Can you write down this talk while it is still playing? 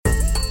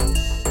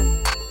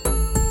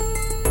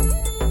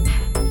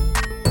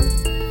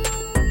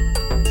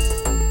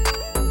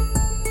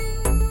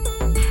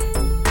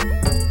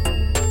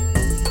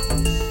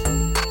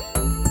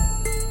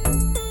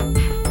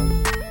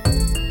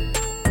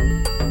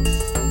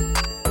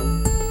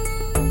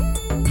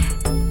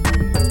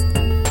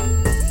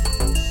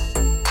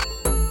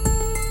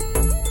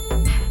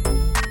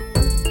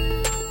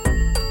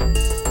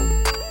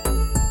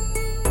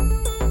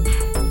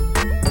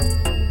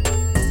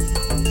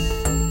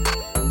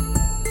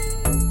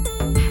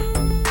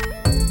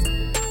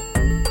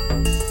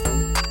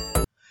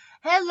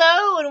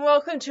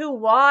welcome to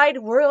Wide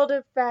World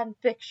of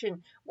Fanfiction,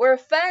 where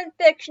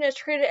fanfiction is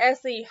treated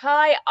as the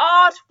high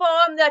art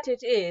form that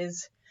it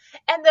is,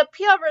 and the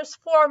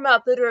purest form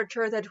of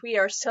literature that we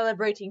are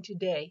celebrating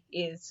today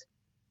is...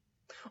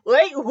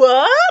 Wait,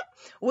 what?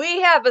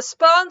 We have a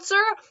sponsor?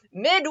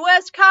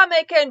 Midwest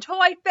Comic and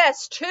Toy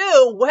Fest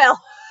too?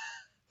 Well,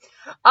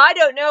 I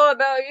don't know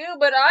about you,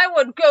 but I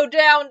would go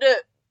down to...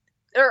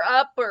 or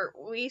up, or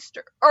east,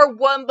 or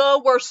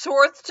Wumbo, or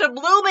north to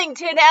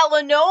Bloomington,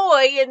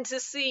 Illinois, and to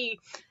see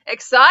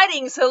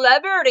exciting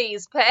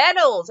celebrities,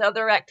 panels,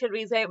 other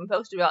activities I haven't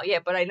posted about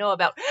yet, but I know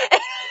about.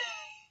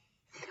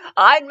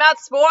 I'm not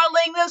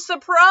spoiling the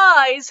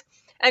surprise.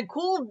 And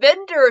cool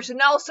vendors, and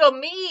also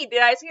me.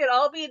 Did I say it?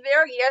 I'll be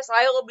there? Yes,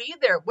 I will be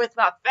there, with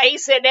my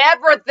face and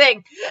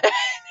everything.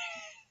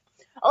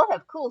 I'll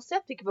have cool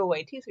stuff to give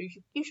away too, so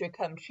you should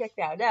come check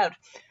that out.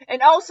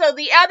 And also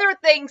the other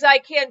things I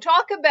can't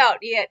talk about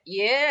yet.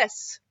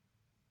 Yes.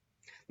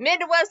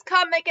 Midwest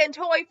Comic and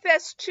Toy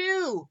Fest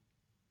 2.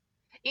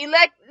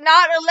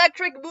 Not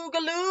Electric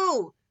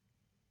Boogaloo.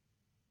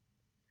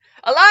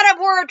 A lot of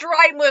words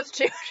rhyme with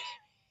too.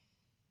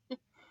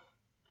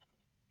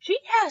 She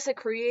has a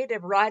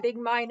creative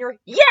writing minor.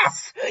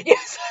 Yes!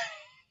 Yes,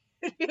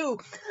 I do.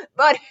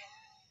 But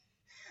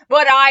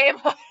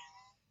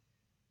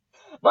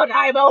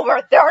I'm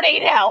over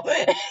 30 now.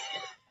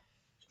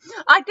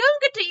 I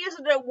don't get to use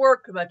it at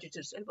work much. It's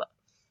just,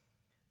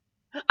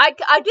 I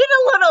did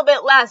a little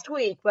bit last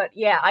week, but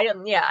I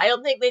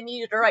don't think they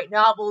needed to write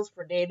novels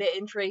for data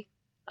entry,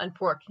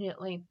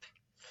 unfortunately.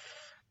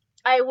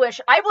 I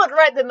wish I would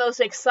write the most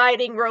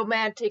exciting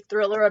romantic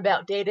thriller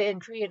about data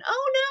entry, and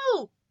oh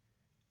no!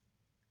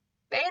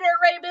 Beta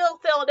Ray Bill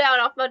fell down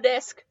off my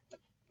desk.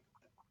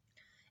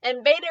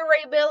 And Beta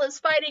Ray Bill is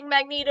fighting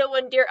Magneto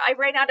and I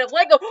ran out of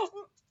Lego.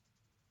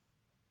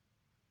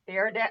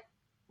 There, that.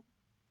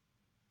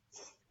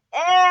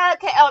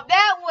 Okay, oh,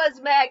 that was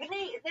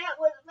Magneto's. There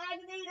goes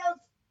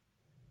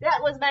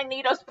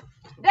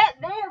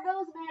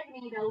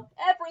Magneto.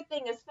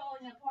 Everything is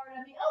falling apart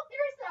on me. Oh,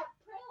 there's that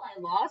pearl I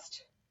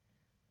lost.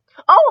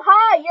 Oh,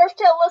 hi, you're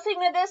still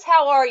listening to this?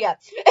 How are you?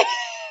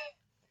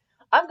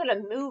 I'm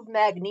gonna move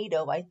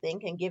Magneto, I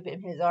think, and give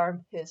him his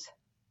arm.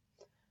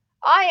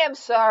 I am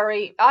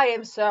sorry,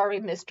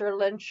 Mr.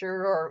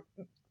 Lyncher, or...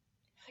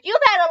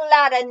 You've had a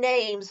lot of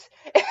names.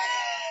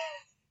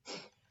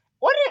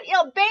 What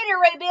if, Beta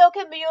Ray Bill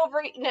can be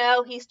over...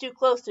 No, he's too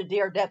close to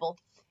Daredevil.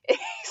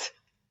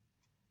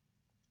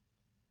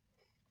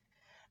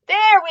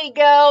 There we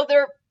go.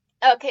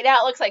 Okay,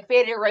 now it looks like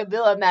Beta Ray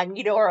Bill and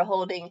Magneto are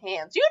holding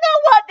hands. You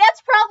know what?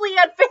 That's probably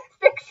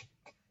unfiction.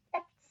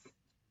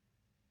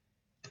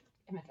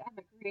 I'm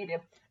a creative.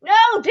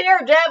 No,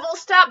 Daredevil,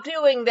 stop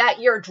doing that.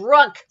 You're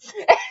drunk.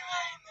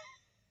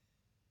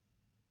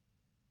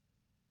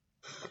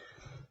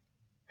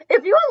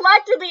 If you would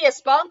like to be a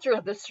sponsor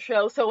of this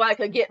show so I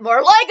could get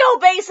more Lego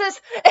bases.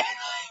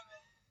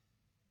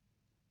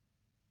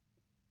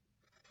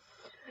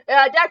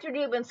 Dr.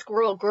 Doom and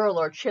Squirrel Girl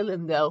are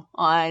chilling though.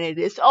 And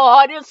it's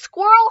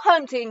squirrel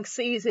hunting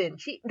season.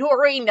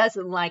 Doreen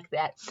doesn't like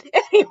that.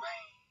 Anyway.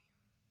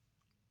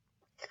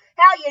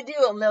 How you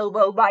doing,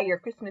 Lobo, by your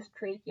Christmas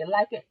tree? You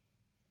like it?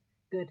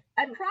 Good.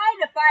 I'm trying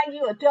to find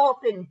you a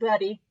dolphin,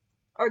 buddy.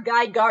 Or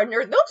Guy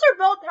Gardner. Those are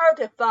both hard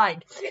to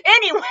find.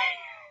 Anyway.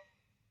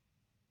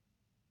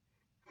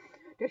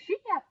 Does she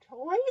have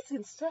toys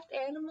and stuffed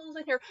animals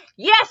in here?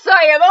 Yes,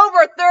 I am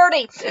over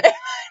 30.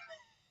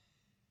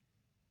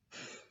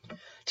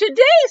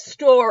 Today's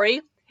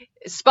story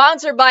is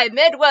sponsored by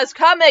Midwest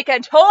Comic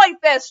and Toy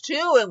Fest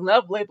 2 in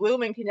lovely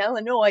Bloomington,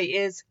 Illinois,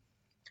 is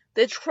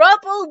The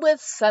Trouble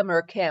with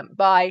Summer Camp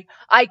by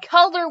I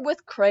Color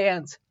with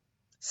Crayons.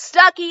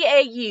 Stucky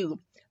AU.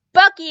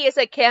 Bucky is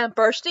a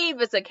camper,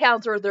 Steve is a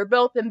counselor, they're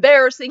both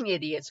embarrassing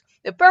idiots.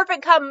 The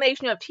perfect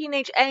combination of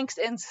teenage angst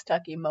and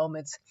Stucky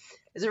moments.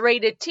 It's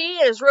rated T,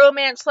 it is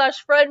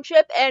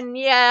romance/friendship, and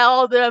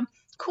all the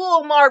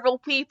cool Marvel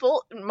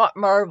people,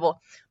 Marvel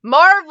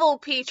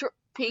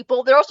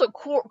people, they're also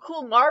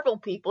cool Marvel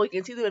people, you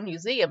can see them in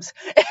museums.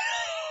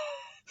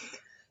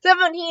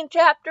 17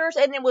 chapters,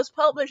 and it was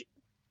published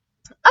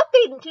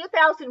updated in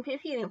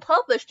 2015 and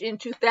published in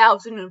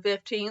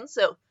 2015,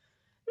 so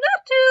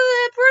not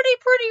too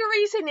pretty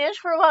recent-ish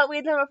for what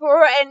we've done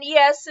before. And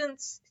yes,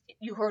 since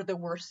you heard the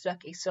word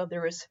Stucky, so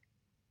there is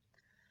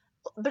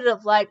a bit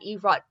of light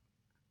erotic.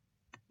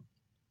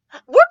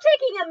 We're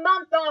taking a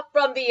month off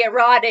from the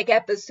erotic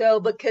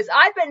episode because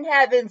I've been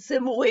having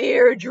some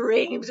weird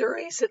dreams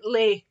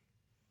recently.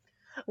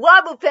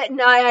 Wobbuffet and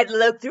I had to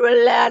look through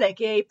a lot of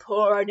gay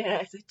porn,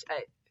 and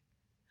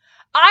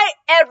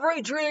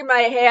every dream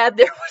I had,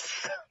 there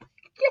was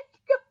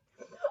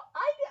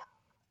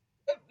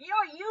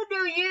you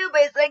do you,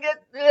 but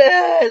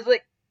it's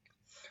like,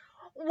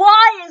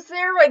 why is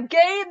there a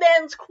gay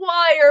men's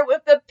choir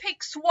with a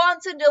Pick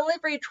Swanson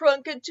delivery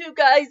trunk and two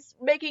guys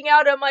making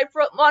out on my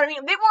front lawn? I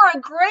mean, they were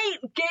a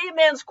great gay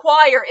men's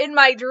choir in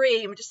my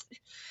dream.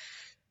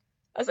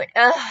 I was like,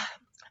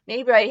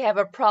 maybe I have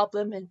a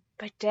problem, and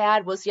my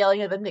dad was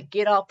yelling at them to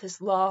get off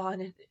his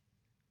lawn.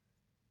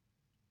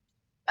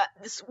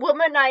 This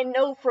woman I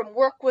know from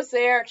work was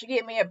there. She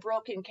gave me a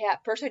broken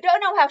cat purse. I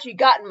don't know how she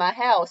got in my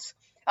house.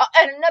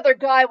 And another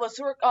guy was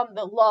on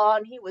the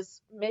lawn. He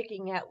was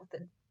making out with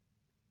an.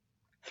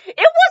 It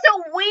was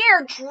a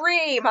weird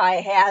dream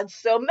I had,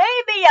 so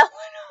maybe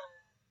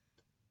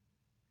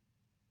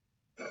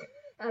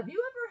Have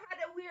you ever had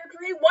a weird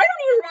dream? Why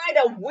don't you write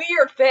a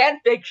weird fan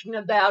fiction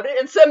about it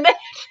and submit?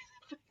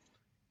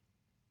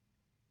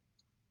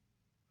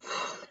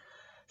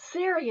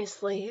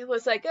 Seriously, it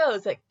was like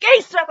gay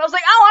stuff. I was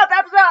like,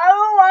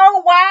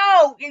 oh,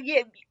 wow,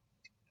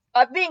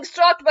 I'm being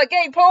stalked by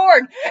gay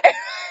porn.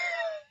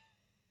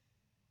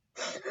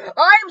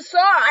 I'm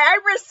sorry, I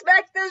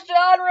respect this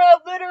genre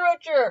of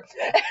literature.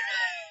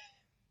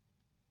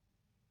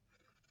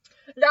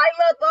 And I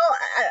love all.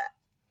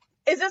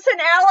 Is this an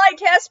ally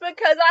test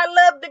because I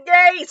love the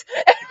gays?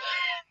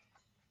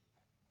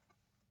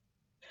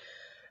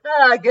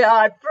 Oh,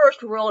 God,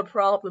 first world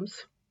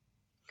problems.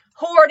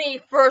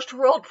 Horny first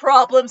world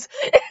problems.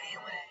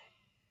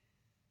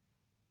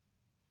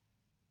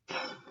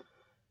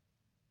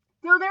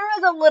 So there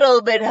is a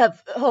little bit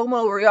of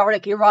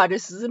homoerotic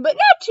eroticism, but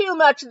not too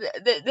much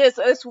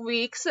this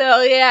week.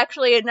 So yeah,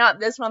 actually, not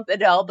this month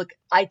at all. But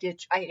I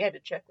had to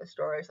check the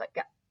stories. Like,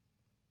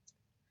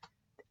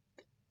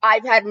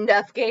 I've had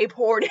enough gay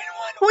porn in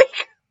 1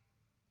 week.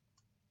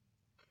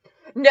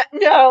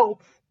 No.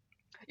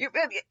 You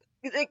go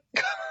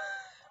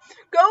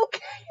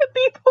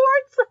gay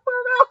porn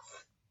somewhere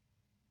else.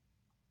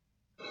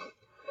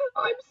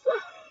 I'm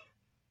sorry.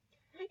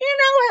 You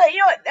know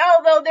what?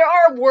 Although there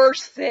are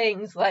worse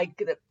things like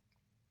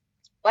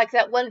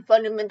that one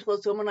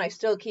fundamentalist woman I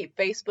still keep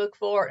Facebook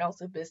for, and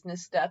also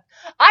business stuff.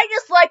 I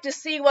just like to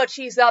see what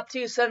she's up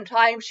to.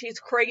 Sometimes she's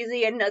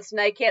crazy and nuts,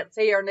 and I can't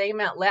say her name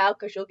out loud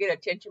because she'll get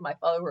attention. I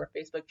follow her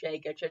Facebook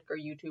page, I check her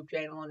YouTube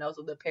channel, and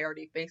also the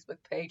parody Facebook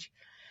page.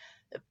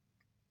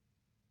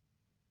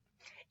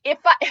 If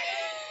I...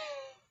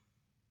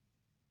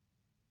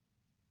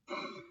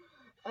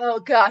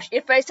 Oh gosh,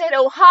 if I said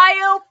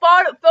Ohio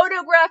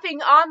photographing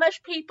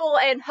Amish people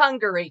and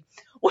Hungary,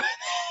 what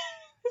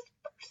this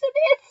person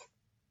is.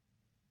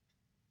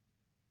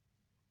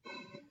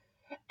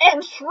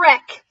 And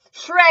Shrek.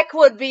 Shrek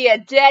would be a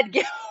dead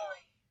giveaway.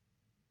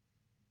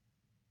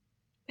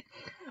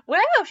 Well,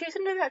 she's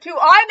into that too.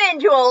 I'm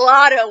into a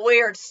lot of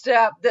weird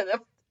stuff.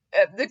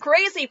 The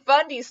crazy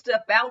funny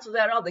stuff bounces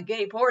out all the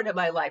gay porn in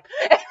my life.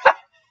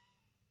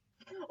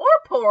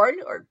 Or porn,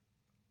 or...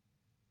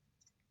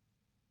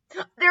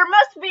 There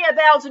must be a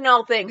thousand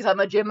all things. I'm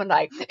a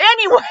Gemini.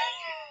 Anyway.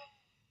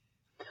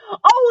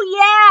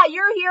 Oh yeah,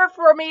 you're here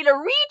for me to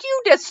read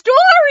you the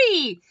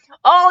story.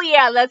 Oh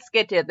yeah, let's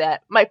get to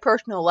that. My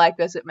personal life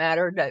doesn't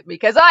matter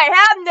because I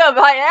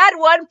had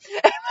one.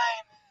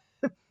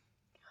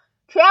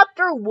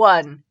 Chapter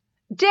 1.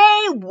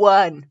 Day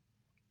 1.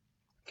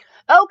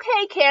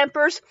 Okay,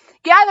 campers,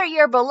 gather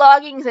your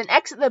belongings and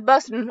exit the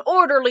bus in an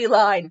orderly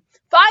line.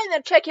 Find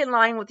the check-in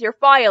line with your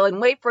file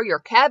and wait for your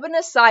cabin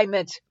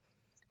assignment.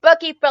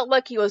 Bucky felt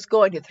like he was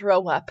going to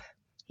throw up.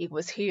 He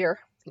was here.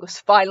 He was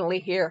finally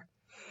here.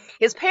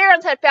 His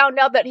parents had found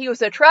out that he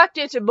was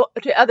attracted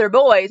to other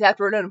boys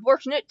after an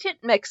unfortunate tit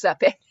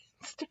mix-up.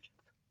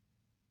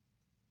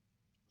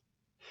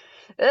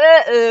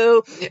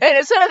 Uh-oh. And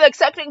instead of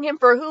accepting him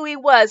for who he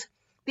was,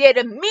 they had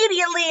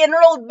immediately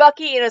enrolled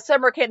Bucky in a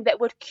summer camp that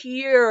would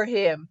cure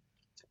him.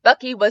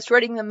 Bucky was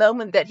dreading the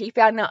moment that he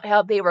found out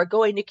how they were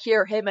going to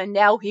cure him, and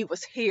now he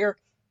was here.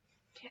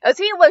 As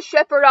he was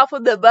shepherded off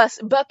of the bus,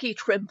 Bucky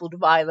trembled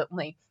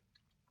violently.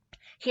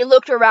 He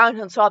looked around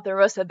and saw the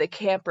rest of the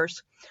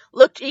campers,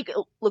 looked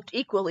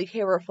equally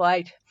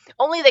terrified.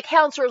 Only the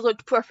counselors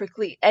looked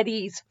perfectly at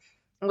ease.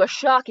 It was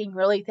shocking,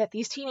 really, that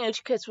these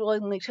teenage kids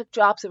willingly took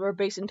jobs that were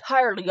based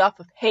entirely off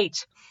of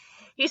hate.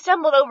 He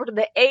stumbled over to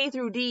the A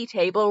through D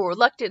table,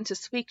 reluctant to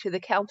speak to the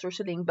counselor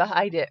sitting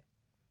behind it.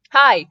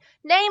 Hi,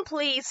 name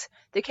please,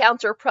 the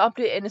counselor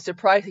prompted in a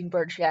surprising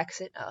British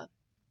accent.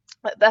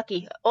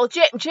 Bucky. Oh,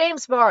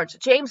 James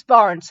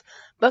Barnes,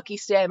 Bucky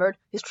stammered.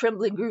 His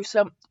trembling grew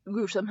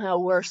somehow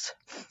worse.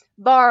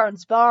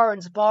 Barnes,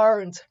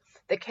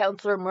 the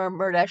counselor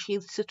murmured as she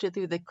sifted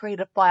through the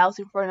crate of files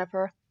in front of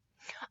her.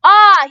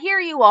 Ah, here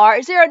you are.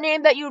 Is there a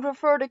name that you'd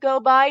prefer to go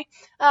by?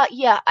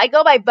 Yeah, I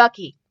go by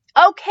Bucky.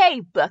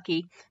 Okay,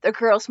 Bucky. The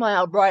girl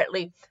smiled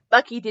brightly.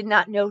 Bucky did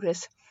not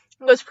notice.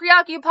 He was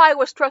preoccupied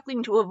with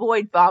struggling to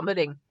avoid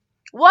vomiting.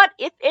 What,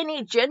 if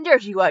any, gender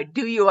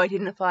do you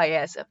identify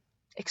as?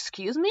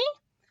 Excuse me?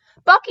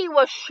 Bucky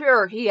was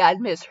sure he had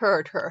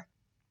misheard her.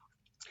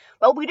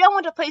 Well, we don't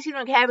want to place you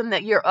in a cabin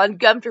that you're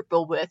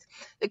uncomfortable with,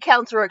 the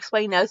counselor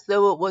explained as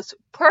though it was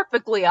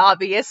perfectly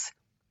obvious.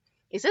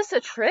 Is this a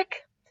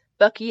trick?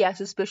 Bucky asked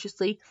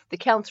suspiciously. The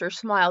counselor's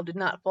smile did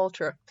not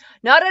falter.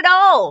 Not at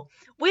all.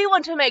 We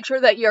want to make sure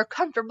that you're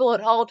comfortable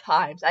at all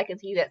times. I can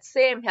see that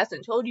Sam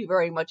hasn't told you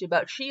very much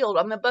about S.H.I.E.L.D.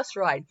 on the bus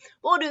ride.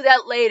 We'll do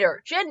that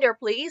later. Gender,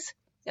 please.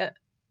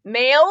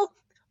 Male?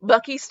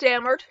 Bucky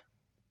stammered.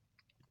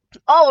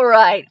 All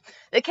right.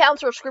 The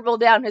counselor scribbled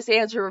down his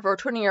answer before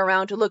turning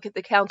around to look at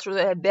the counselor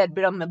that had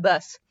been on the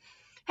bus.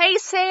 Hey,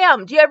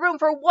 Sam, do you have room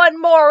for one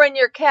more in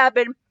your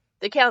cabin?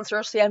 The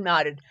counselor Sam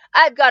nodded.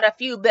 I've got a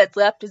few beds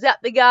left. Is that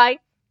the guy?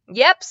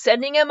 Yep,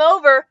 sending him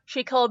over,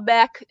 she called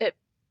back.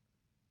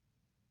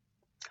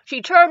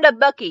 She turned to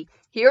Bucky.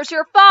 Here's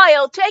your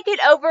file. Take it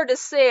over to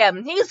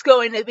Sam. He's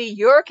going to be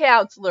your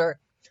counselor.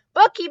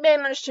 Bucky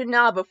managed to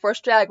nod before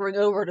staggering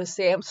over to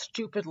Sam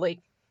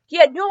stupidly. He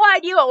had no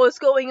idea what was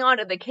going on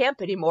at the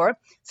camp anymore.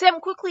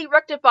 Sam quickly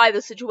rectified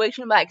the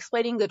situation by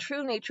explaining the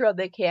true nature of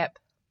the camp.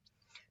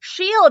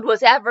 SHIELD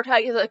was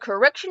advertised as a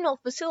correctional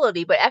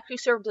facility, but actually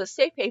served as a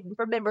safe haven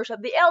for members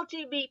of the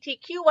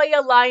LGBTQA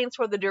Alliance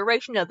for the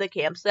duration of the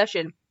camp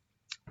session.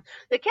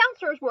 The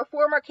counselors were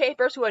former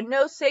campers who had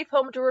no safe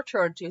home to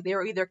return to. They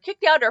were either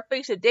kicked out or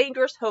faced a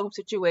dangerous home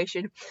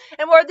situation,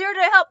 and were there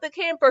to help the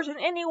campers in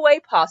any way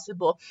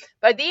possible.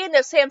 By the end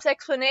of Sam's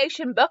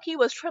explanation, Bucky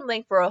was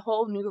trembling for a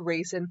whole new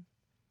reason.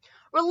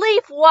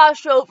 Relief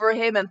washed over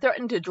him and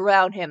threatened to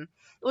drown him.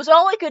 It was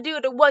all he could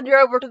do to wander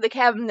over to the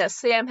cabin that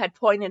Sam had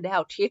pointed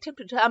out. He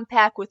attempted to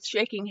unpack with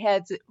shaking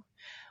heads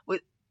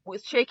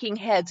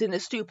and a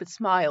stupid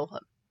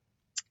smile.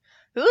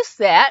 Who's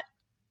that?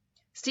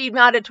 Steve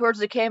nodded towards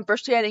the camper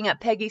standing at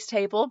Peggy's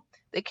table.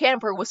 The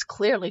camper was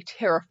clearly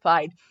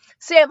terrified.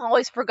 Sam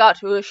always forgot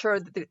to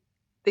assure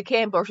the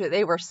campers that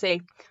they were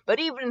safe, but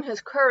even in his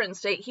current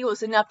state, he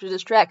was enough to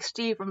distract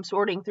Steve from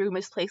sorting through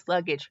misplaced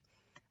luggage.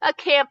 A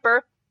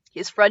camper,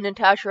 his friend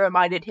Natasha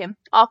reminded him.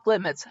 Off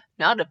limits.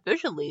 Not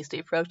officially,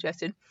 Steve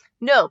protested.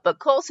 No, but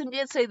Coulson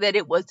did say that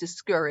it was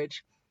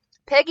discouraged.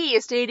 Peggy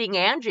is dating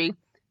Angie.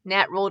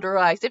 Nat rolled her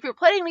eyes. If you're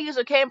planning to use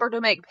a camper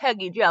to make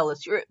Peggy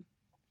jealous,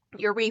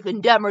 you're even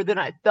dumber than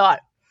I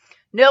thought.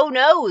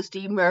 No,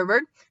 Steve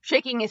murmured,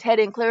 shaking his head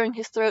and clearing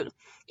his throat.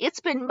 It's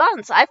been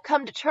months. I've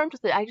come to terms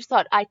with it. I just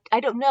thought, I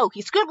don't know.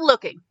 He's good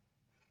looking.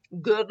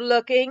 Good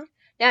looking?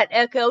 Nat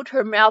echoed,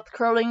 her mouth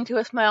curling into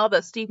a smile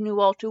that Steve knew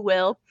all too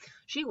well.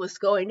 She was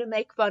going to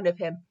make fun of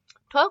him.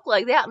 Talk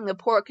like that and the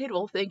poor kid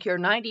will think you're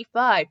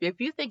 95. If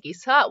you think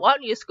he's hot, why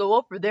don't you just go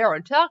over there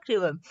and talk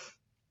to him?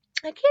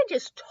 I can't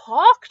just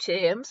talk to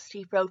him,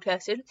 Steve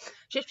protested,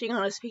 shifting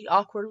on his feet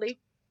awkwardly.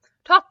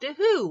 Talk to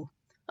who?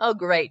 Oh,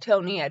 great,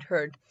 Tony had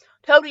heard.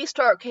 Tony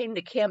Stark came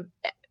to camp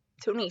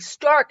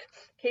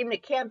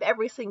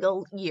every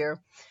single year.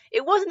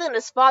 It wasn't that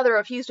his father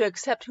refused to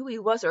accept who he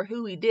was or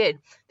who he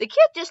did. The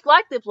kid just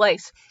liked the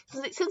place.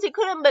 Since he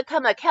couldn't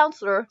become a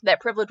counselor,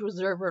 that privilege was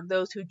reserved for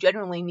those who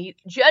genuinely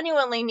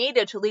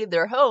needed to leave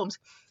their homes,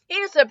 he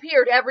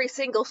disappeared every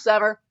single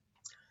summer.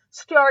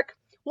 Stark,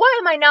 why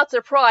am I not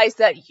surprised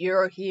that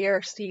you're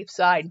here? Steve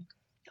sighed.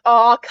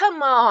 Aw,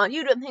 come on.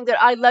 You didn't think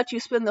that I'd let you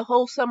spend the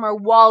whole summer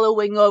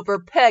wallowing over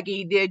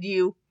Peggy, did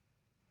you?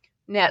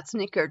 Nat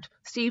snickered.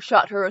 Steve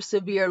shot her a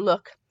severe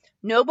look.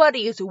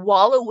 Nobody is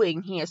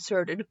wallowing, he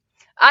asserted.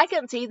 I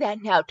can see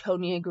that now,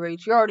 Tony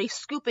agreed. You're already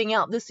scoping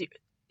out this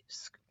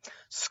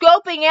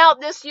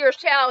year's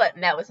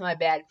talent. That was my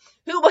bad.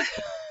 Who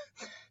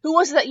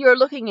was it that you were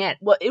looking at?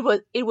 Well,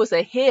 it was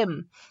a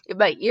him, if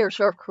my ears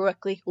served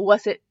correctly.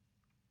 Was it?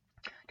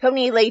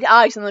 Tony laid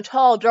eyes on the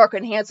tall, dark,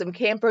 and handsome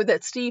camper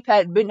that Steve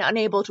had been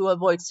unable to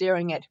avoid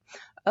staring at.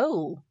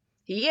 Oh,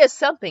 he is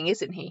something,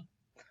 isn't he?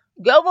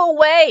 Go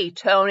away,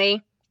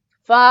 Tony.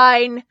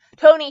 Fine.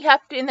 Tony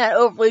huffed in that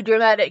overly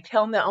dramatic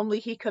tone that only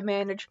he could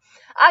manage.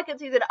 I can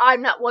see that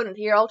I'm not wanted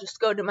here. I'll just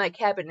go to my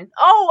cabin.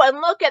 And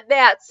look at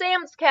that.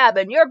 Sam's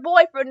cabin. Your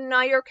boyfriend and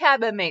I are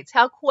cabin mates.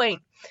 How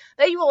quaint.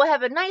 Then you will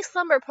have a nice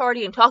slumber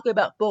party and talk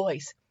about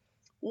boys.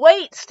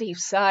 Wait, Steve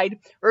sighed,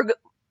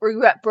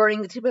 regret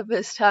burning the tip of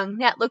his tongue.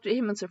 Nat looked at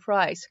him in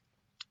surprise.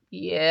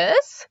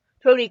 Yes?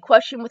 Tony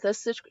questioned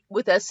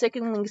with a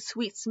sickeningly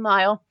sweet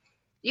smile.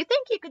 You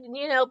think you could,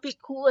 be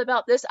cool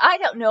about this? I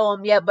don't know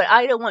him yet, but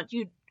I don't want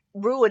you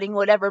ruining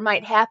whatever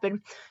might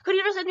happen. Could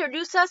you just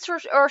introduce us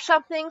or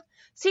something?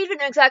 Steve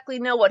didn't exactly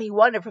know what he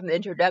wanted from the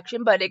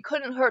introduction, but it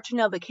couldn't hurt to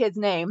know the kid's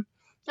name.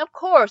 Of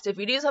course, if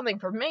you do something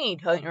for me,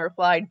 Tony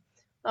replied.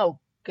 Oh,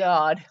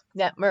 God,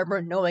 Nat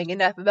murmured, knowing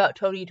enough about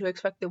Tony to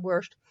expect the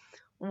worst.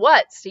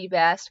 What? Steve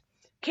asked.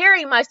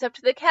 Carrying my stuff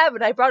to the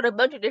cabin. I brought a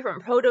bunch of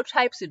different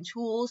prototypes and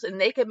tools, and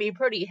they can be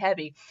pretty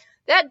heavy.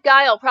 That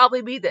guy'll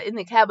probably be in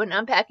the cabin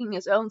unpacking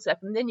his own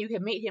stuff, and then you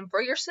can meet him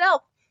for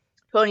yourself,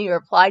 Tony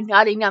replied,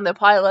 nodding down to the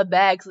pile of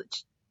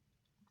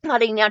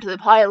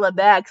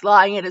bags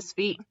lying at his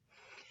feet.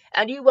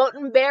 And you won't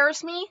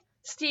embarrass me?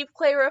 Steve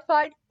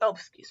clarified. Oh,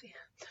 excuse me.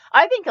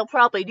 I think he'll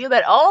probably do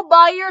that all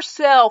by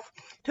yourself,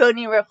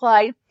 Tony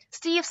replied.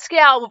 Steve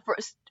scowled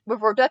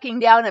before ducking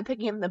down and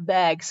picking up the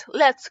bags.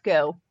 Let's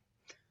go.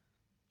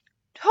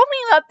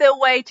 Tony led the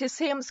way to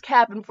Sam's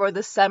cabin for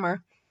the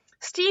summer.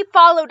 Steve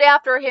followed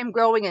after him,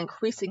 growing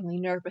increasingly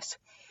nervous.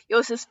 It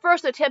was his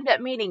first attempt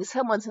at meeting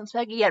someone since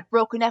Peggy had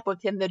broken up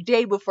with him the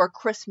day before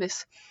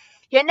Christmas.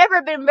 He had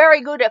never been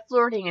very good at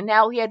flirting, and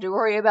now he had to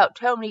worry about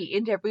Tony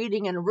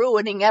intervening and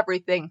ruining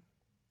everything.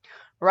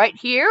 Right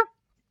here?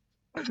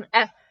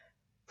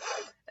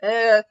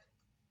 Okay.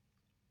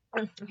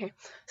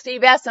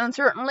 Steve asked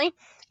uncertainly.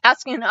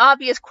 Asking an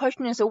obvious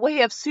question as a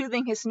way of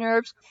soothing his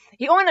nerves.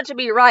 He wanted to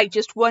be right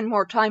just one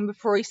more time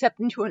before he stepped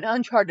into an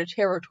uncharted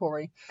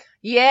territory.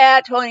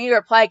 Yeah, Tony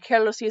replied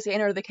carelessly as they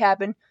entered the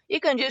cabin.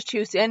 You can just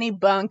choose any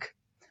bunk.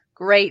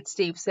 Great,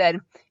 Steve said,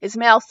 his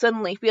mouth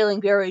suddenly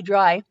feeling very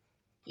dry.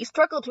 He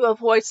struggled to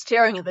avoid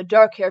staring at the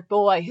dark-haired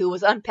boy who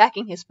was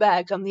unpacking his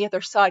bags on the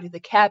other side of the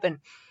cabin.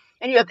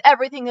 And you have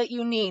everything that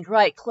you need,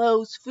 right?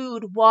 Clothes,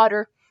 food,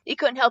 water. He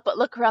couldn't help but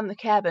look around the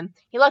cabin.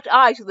 He locked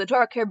eyes with the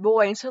dark-haired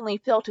boy and suddenly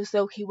felt as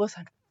though he was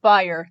on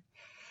fire.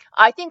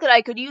 I think that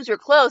I could use your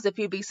clothes if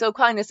you'd be so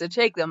kind as to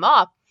take them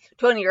off,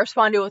 Tony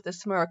responded with a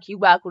smirk. He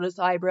waggled his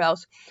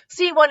eyebrows.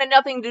 Steve wanted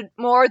nothing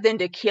more than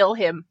to kill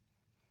him.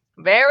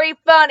 Very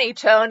funny,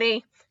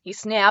 Tony, he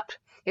snapped,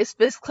 his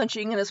fists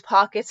clenching in his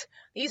pockets.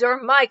 These are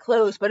my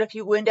clothes, but if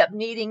you end up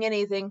needing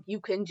anything, you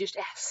can just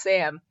ask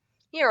Sam.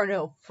 You're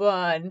no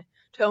fun,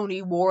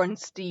 Tony warned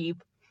Steve.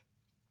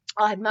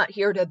 I'm not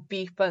here to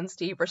be fun,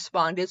 Steve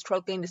responded,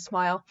 struggling to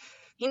smile.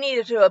 He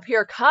needed to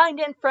appear kind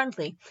and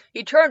friendly.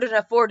 He turned and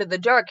afforded the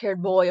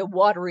dark-haired boy a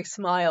watery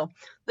smile.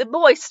 The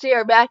boy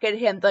stared back at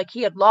him like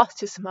he had lost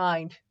his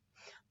mind.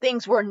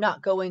 Things were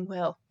not going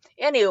well.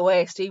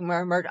 Anyway, Steve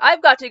murmured,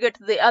 I've got to get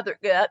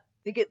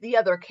to get the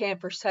other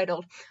campers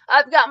settled.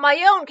 I've got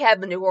my own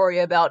cabin to worry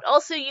about.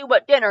 I'll see you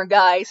at dinner,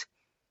 guys.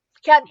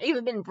 He hadn't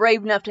even been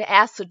brave enough to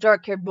ask the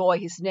dark-haired boy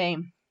his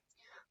name.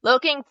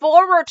 Looking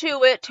forward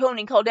to it,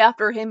 Tony called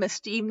after him as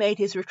Steve made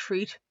his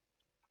retreat.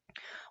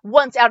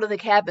 Once out of the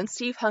cabin,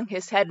 Steve hung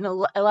his head and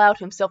allowed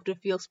himself to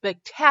feel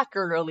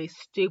spectacularly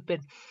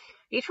stupid.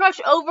 He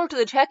trudged over to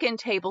the check-in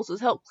tables to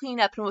help clean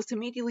up and was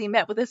immediately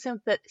met with a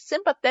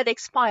sympathetic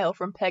smile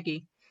from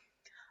Peggy.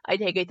 I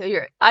take it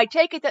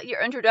that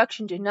your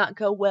introduction did not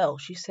go well,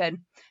 she said.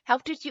 How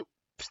did you...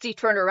 Steve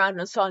turned around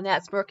and saw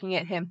Nat smirking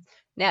at him.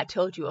 Nat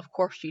told you, of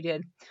course she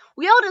did.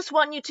 We all just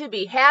want you to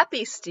be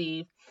happy,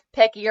 Steve,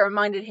 Peggy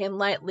reminded him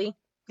lightly.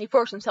 He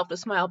forced himself to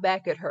smile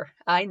back at her.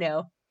 I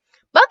know.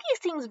 Bucky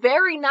seems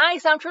very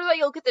nice. I'm sure that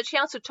you'll get the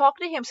chance to talk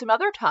to him some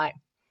other time.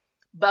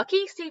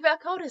 Bucky? Steve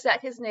echoed. Is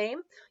that his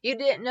name? You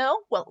didn't know?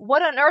 Well,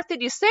 what on earth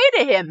did you say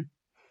to him?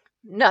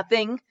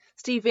 Nothing,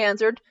 Steve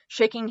answered,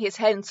 shaking his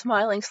head and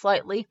smiling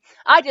slightly.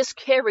 I just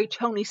carried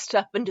Tony's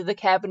stuff into the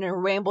cabin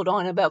and rambled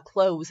on about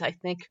clothes, I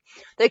think.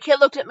 The kid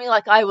looked at me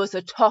like I was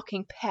a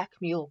talking pack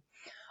mule.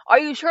 Are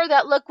you sure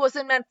that look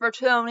wasn't meant for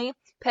Tony?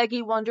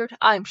 Peggy wondered.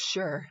 I'm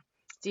sure,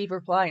 Steve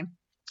replied.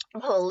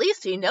 Well, at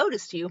least he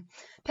noticed you.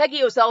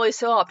 Peggy was always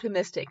so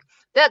optimistic.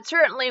 That's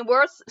certainly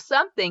worth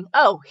something.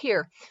 Oh,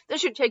 here,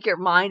 this should take your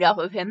mind off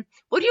of him.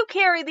 Would you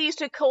carry these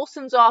to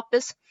Coulson's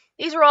office?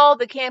 These are all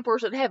the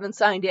campers that haven't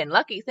signed in.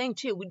 Lucky thing,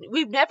 too.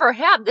 We've never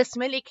had this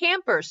many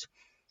campers.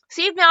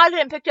 Steve nodded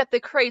and picked up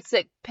the crates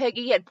that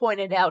Peggy had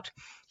pointed out.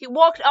 He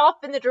walked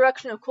off in the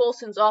direction of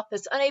Coulson's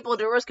office, unable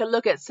to risk a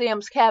look at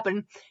Sam's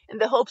cabin in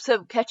the hopes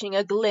of catching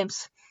a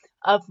glimpse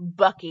of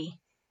Bucky.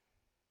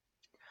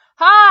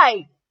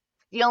 Hi!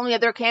 The only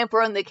other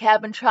camper in the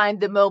cabin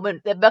chimed the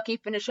moment that Bucky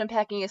finished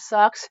unpacking his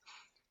socks.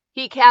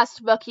 He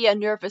cast Bucky a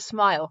nervous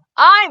smile.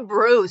 I'm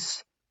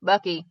Bruce,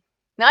 Bucky.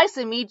 Nice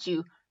to meet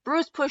you.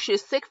 Bruce pushed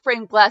his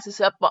thick-framed glasses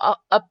up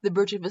the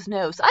bridge of his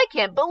nose. I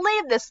can't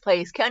believe this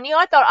place, can you?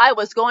 I thought I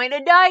was going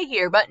to die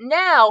here, but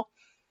now...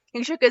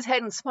 He shook his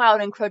head and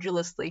smiled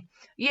incredulously.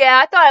 Yeah,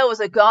 I thought I was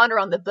a goner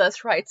on the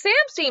bus ride. Sam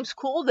seems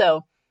cool,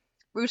 though.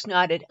 Bruce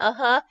nodded.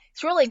 Uh-huh.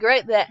 It's really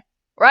great that...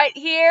 Right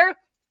here?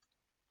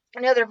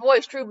 Another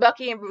voice drew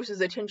Bucky and Bruce's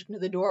attention to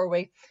the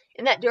doorway.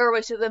 In that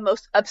doorway stood the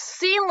most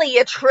obscenely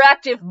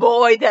attractive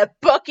boy that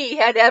Bucky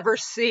had ever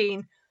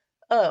seen.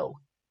 Oh,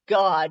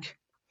 God.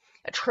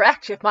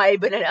 Attractive might have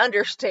been an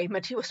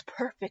understatement. He was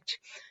perfect.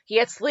 He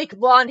had sleek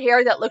blonde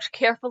hair that looked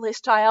carefully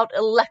styled,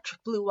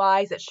 electric blue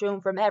eyes that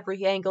shone from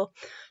every angle,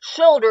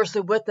 shoulders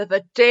the width of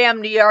a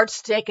damned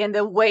yardstick, and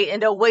a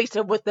waist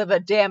the width of a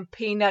damn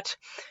peanut.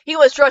 He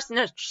was dressed in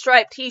a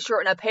striped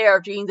t-shirt and a pair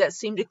of jeans that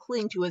seemed to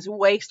cling to his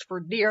waist for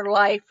dear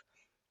life.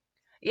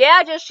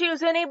 Yeah, just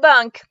choose any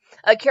bunk.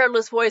 A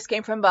careless voice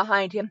came from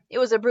behind him. It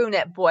was a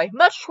brunette boy,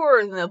 much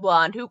shorter than the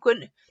blonde, who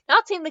could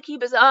not seem to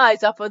keep his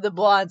eyes off of the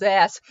blonde's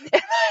ass.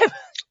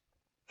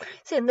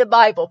 It's in the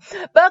Bible.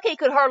 Bucky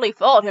could hardly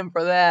fault him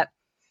for that.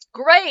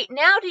 Great,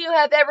 now do you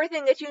have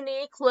everything that you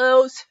need?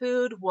 Clothes,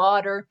 food,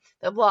 water?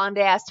 The blonde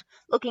asked,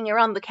 looking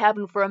around the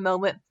cabin for a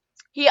moment.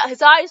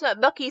 His eyes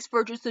met Bucky's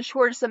for just the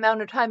shortest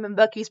amount of time, and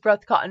Bucky's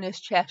breath caught in his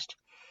chest.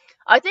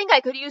 I think I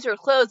could use your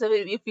clothes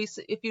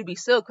if you'd be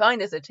so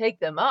kind as to take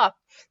them off,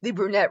 the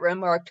brunette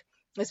remarked,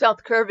 his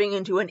mouth curving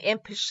into an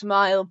impish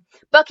smile.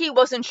 Bucky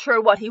wasn't sure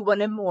what he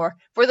wanted more,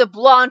 for the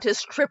blonde to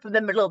strip in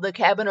the middle of the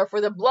cabin, or for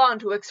the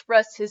blonde to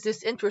express his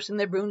disinterest in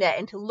the brunette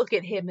and to look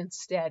at him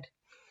instead.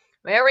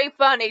 Very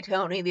funny,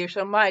 Tony. These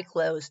are my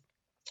clothes.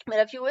 But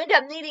if you end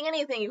up needing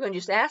anything, you can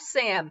just ask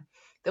Sam,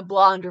 the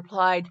blonde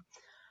replied.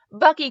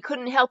 Bucky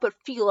couldn't help but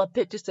feel a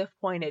bit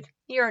disappointed.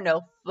 You're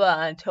no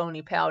fun,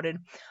 Tony pouted.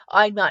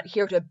 I'm not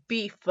here to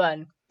be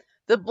fun.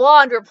 The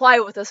blonde replied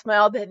with a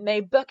smile that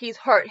made Bucky's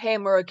heart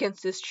hammer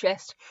against his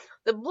chest.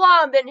 The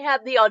blonde then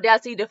had the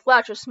audacity to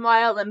flash a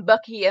smile in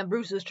Bucky and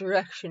Bruce's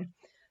direction.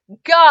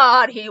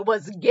 God, he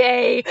was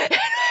gay.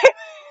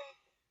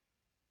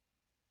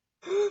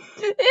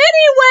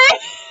 Anyway.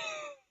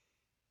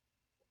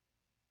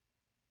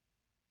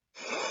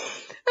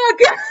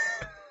 Okay.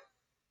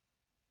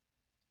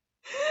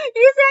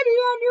 He said he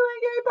had doing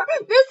gay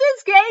porn. This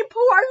is gay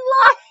porn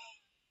live.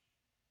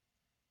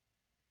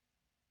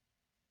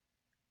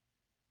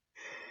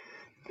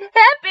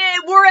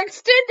 Happy, we're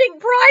extending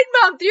Pride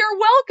Month. You're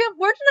welcome.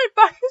 Where did I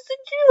find this in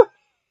June?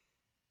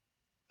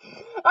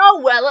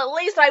 Oh, well, at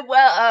least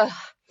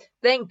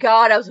thank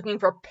God I was looking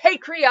for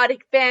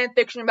patriotic fan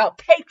fiction about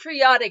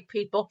patriotic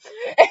people.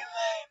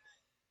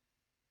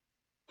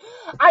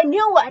 I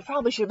knew I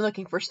probably should have been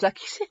looking for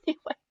Stuckies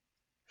anyway.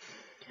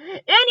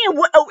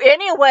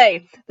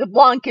 Anyway, the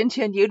blonde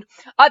continued,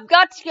 I've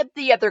got to get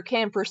the other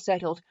campers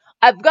settled.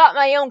 I've got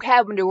my own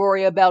cabin to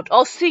worry about.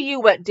 I'll see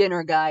you at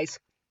dinner, guys.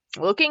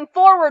 Looking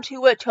forward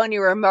to it, Tony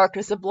remarked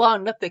as the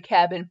blonde left the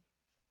cabin.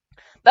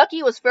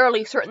 Bucky was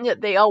fairly certain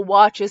that they all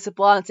watched as the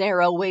blonde's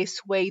narrow waist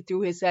swayed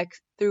through his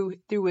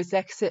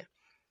exit.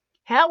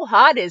 How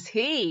hot is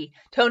he?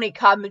 Tony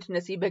commented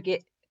as he began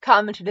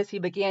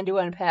to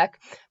unpack.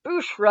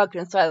 Bruce shrugged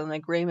in silent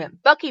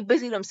agreement. Bucky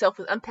busied himself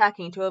with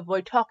unpacking to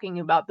avoid talking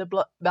about the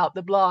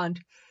blonde.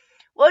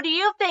 What do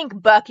you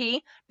think,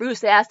 Bucky?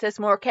 Bruce asked as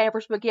more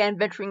campers began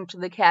venturing to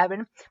the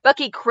cabin.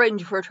 Bucky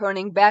cringed before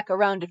turning back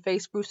around to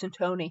face Bruce and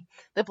Tony.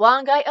 The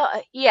blonde guy?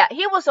 Yeah,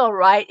 he was all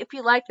right, if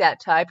you like that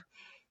type.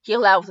 He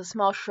allowed with a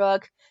small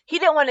shrug. He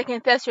didn't want to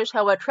confess just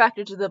how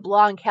attracted to the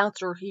blonde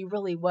counselor he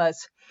really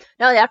was.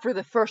 Not after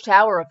the first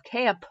hour of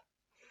camp.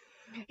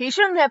 He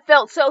shouldn't have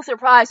felt so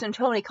surprised when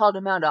Tony called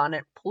him out on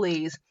it.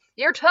 Please.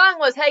 Your tongue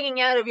was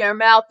hanging out of your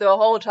mouth the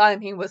whole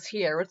time he was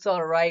here. It's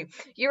all right.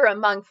 You're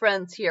among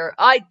friends here.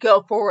 I'd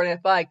go for it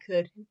if I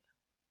could.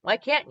 Why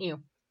can't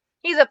you?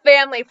 He's a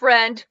family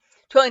friend,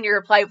 Tony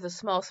replied with a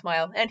small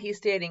smile, and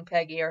he's dating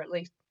Peggy, or at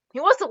least he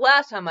was the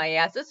last time I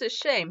asked. It's a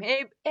shame.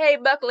 Hey,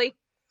 Buckley.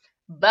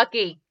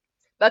 Bucky.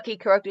 Bucky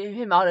corrected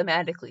him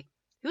automatically.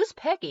 Who's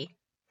Peggy?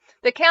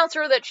 The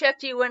counselor that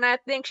checked you in, I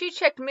think. She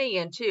checked me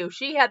in, too.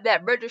 She had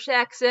that British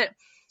accent.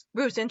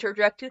 Bruce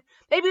interjected.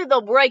 Maybe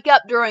they'll break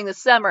up during the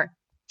summer.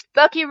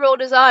 Bucky rolled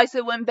his eyes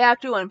and went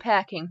back to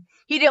unpacking.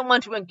 He didn't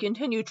want to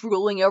continue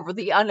drooling over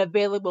the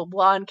unavailable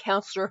blonde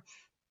counselor.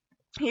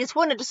 He just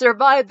wanted to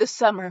survive the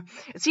summer.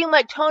 It seemed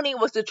like Tony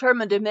was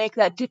determined to make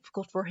that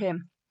difficult for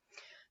him.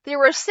 There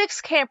were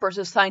 6 campers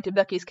assigned to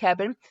Bucky's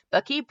cabin.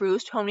 Bucky,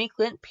 Bruce, Tony,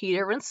 Clint,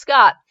 Peter, and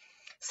Scott.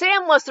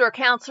 Sam was their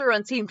counselor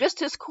and seemed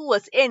just as cool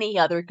as any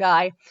other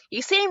guy.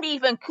 He seemed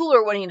even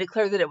cooler when he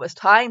declared that it was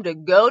time to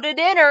go to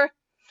dinner.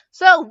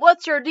 So,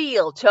 what's your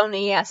deal?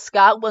 Tony asked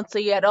Scott once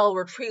they had all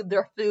retrieved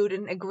their food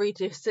and agreed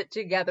to sit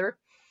together.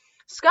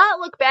 Scott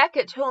looked back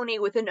at Tony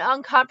with an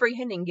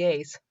uncomprehending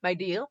gaze. My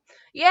deal?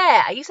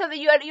 Yeah, you said that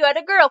you had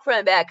a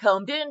girlfriend back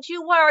home, didn't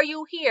you? Why are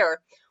you here?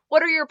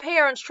 What are your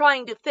parents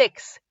trying to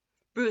fix?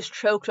 Bruce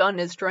choked on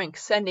his drink,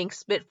 sending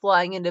spit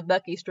flying into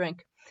Bucky's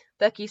drink.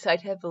 Bucky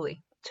sighed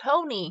heavily.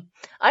 Tony,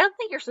 I don't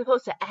think you're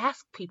supposed to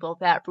ask people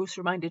that, Bruce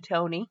reminded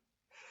Tony.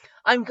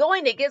 I'm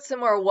going to get some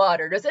more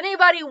water. Does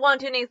anybody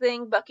want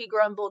anything? Bucky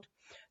grumbled.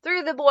 3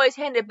 of the boys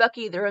handed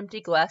Bucky their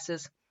empty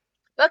glasses.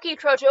 Bucky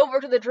trudged over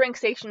to the drink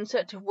station and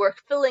set to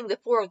work, filling the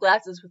 4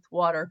 glasses with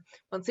water.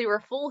 Once they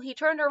were full, he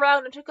turned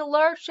around and took a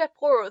large step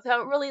forward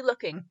without really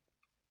looking.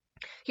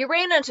 He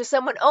ran into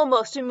someone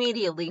almost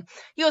immediately.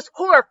 He was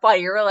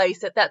horrified to realize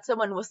that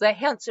someone was the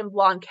handsome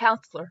blonde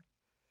counselor.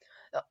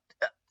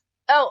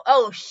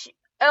 Oh,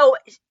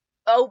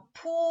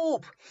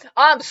 poop.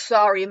 I'm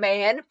sorry,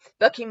 man,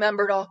 Bucky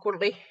murmured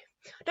awkwardly.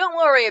 Don't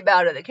worry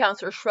about it, the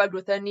counselor shrugged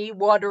with a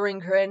knee-watering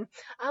grin.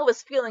 I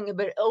was feeling a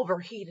bit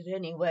overheated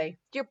anyway.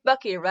 You're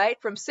Bucky, right?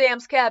 From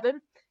Sam's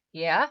cabin?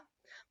 Yeah.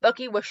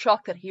 Bucky was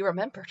shocked that he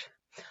remembered.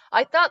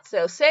 I thought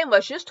so. Sam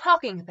was just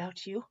talking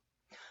about you.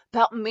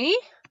 About me?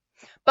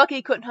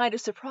 Bucky couldn't hide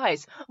his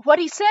surprise.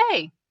 What'd he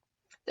say?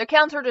 The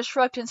counselor just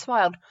shrugged and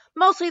smiled.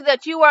 Mostly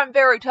that you aren't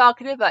very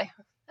talkative.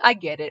 I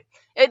get it.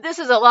 This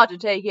is a lot to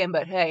take in,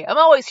 but hey, I'm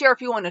always here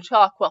if you want to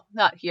talk. Well,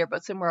 not here,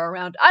 but somewhere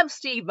around. I'm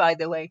Steve, by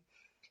the way.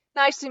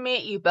 Nice to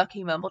meet you,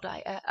 Bucky mumbled.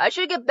 I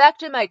should get back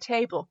to my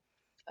table.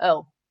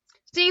 Oh.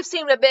 Steve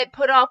seemed a bit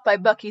put off by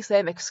Bucky's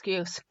lame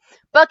excuse.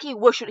 Bucky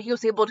wished that he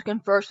was able to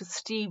converse with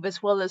Steve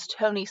as well as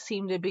Tony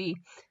seemed to be,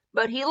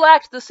 but he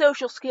lacked the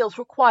social skills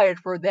required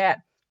for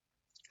that.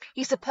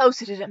 He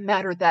supposed it didn't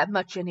matter that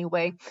much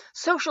anyway.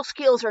 Social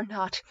skills or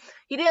not,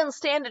 he didn't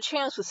stand a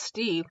chance with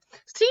Steve.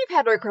 Steve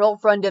had a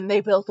girlfriend and they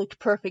both looked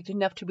perfect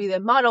enough to be the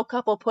model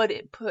couple put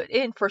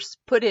in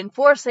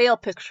for sale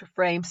picture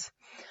frames.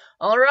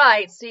 All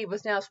right, Steve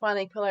was now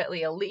smiling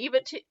politely. I'll leave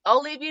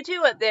you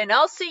to it then.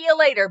 I'll see you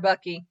later,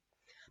 Bucky.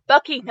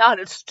 Bucky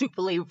nodded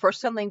stupidly before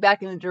stumbling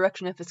back in the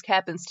direction of his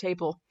cabin's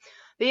table.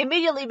 They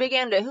immediately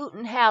began to hoot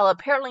and howl.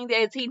 Apparently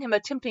they had seen him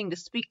attempting to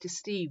speak to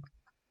Steve.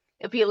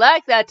 If you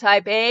like that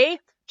type, eh?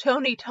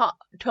 Tony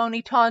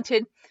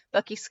taunted.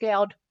 Bucky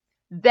scowled.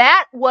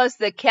 That was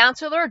the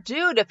counselor?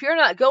 Dude, if you're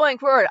not going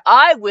for it,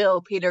 I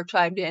will, Peter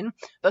chimed in.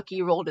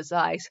 Bucky rolled his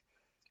eyes.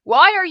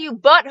 Why are you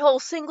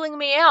butthole singling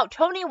me out?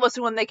 Tony was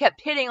the one that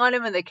kept hitting on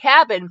him in the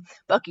cabin,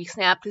 Bucky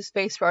snapped, his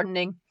face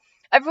hardening.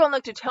 Everyone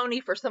looked at Tony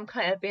for some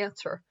kind of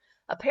answer.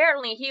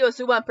 Apparently he was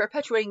the one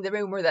perpetuating the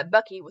rumor that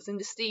Bucky was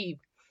into Steve.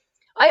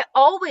 I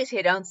always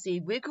hit on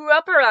Steve. We grew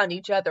up around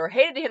each other,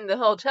 hated him the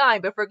whole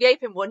time, but forgave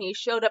him when he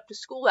showed up to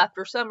school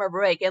after summer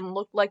break and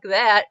looked like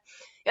that.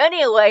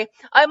 Anyway,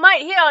 I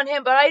might hit on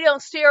him, but I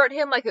don't stare at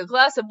him like a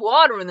glass of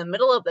water in the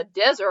middle of the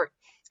desert,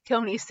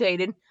 Tony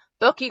stated.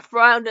 Bucky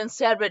frowned and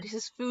stabbed at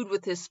his food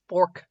with his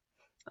fork.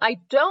 I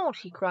don't,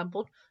 he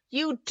grumbled.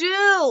 You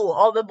do,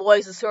 all the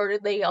boys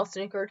asserted. They all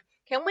snickered.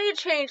 Can we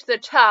change the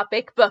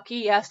topic?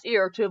 Bucky asked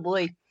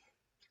irritably.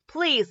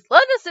 Please,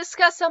 let us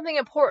discuss something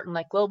important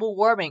like global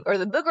warming or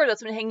the booger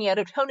that's been hanging out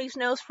of Tony's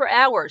nose for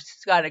hours,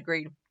 Scott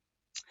agreed.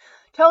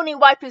 Tony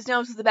wiped his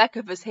nose with the back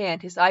of his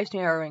hand, his eyes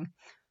narrowing.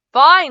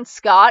 Fine,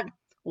 Scott.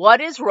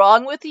 What is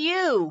wrong with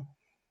you?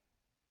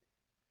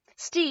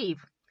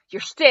 Steve,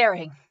 you're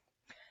staring.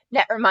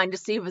 Nat reminded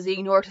Steve as he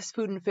ignored his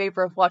food in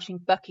favor of watching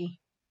Bucky.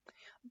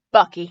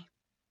 Bucky.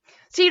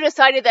 Steve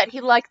decided that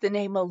he liked the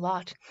name a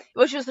lot. It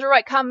was just the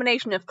right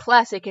combination of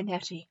classic and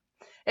etchy.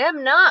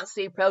 I'm not,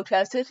 Steve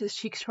protested, his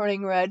cheeks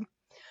turning red.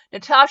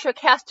 Natasha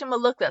cast him a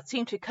look that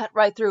seemed to cut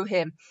right through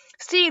him.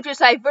 Steve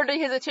just diverted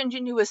his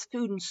attention to his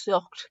food and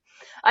sulked.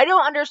 I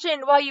don't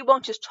understand why you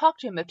won't just talk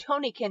to him. If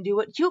Tony can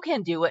do it, you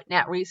can do it,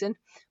 Nat reasoned.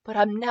 But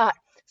I'm not.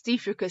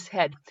 Steve shook his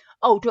head.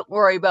 Oh, don't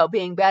worry about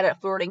being bad at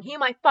flirting. He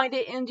might find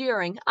it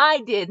endearing.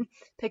 I did,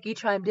 Peggy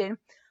chimed in.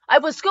 I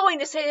was going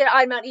to say that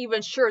I'm not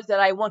even sure that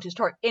I want to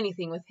start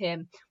anything with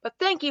him. But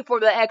thank you for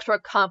the extra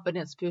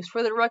confidence boost.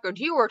 For the record,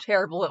 you were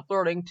terrible at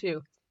flirting,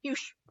 too. You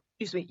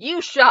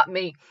shot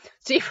me.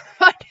 Steve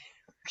reminded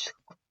her. She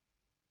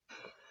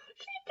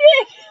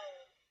did.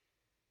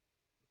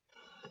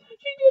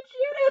 She did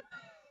shoot him.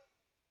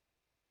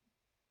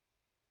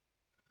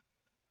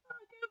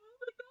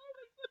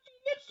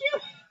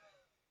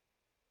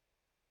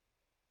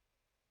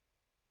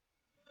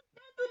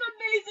 That's an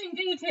amazing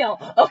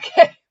detail.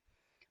 Okay.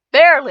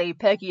 Barely,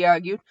 Peggy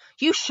argued.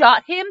 You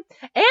shot him?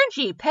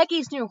 Angie,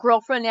 Peggy's new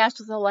girlfriend, asked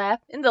with a laugh.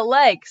 In the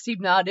leg, Steve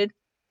nodded.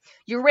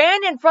 You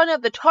ran in front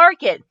of the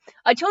target.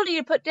 I told you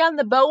to put down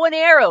the bow and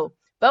arrow.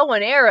 Bow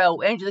and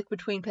arrow, Angie looked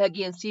between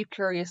Peggy and Steve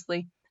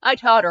curiously. I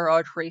taught her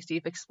archery,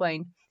 Steve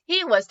explained.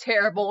 He was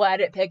terrible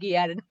at it, Peggy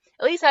added.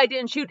 At least I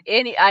didn't shoot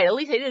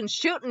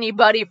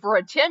anybody for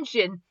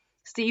attention,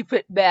 Steve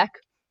put back.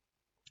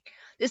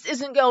 This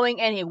isn't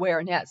going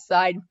anywhere, Nat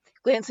sighed,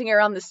 glancing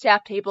around the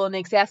staff table in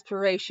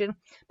exasperation.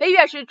 Maybe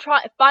I should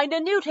find a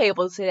new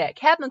table to sit at.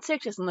 Cabin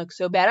 6 doesn't look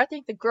so bad. I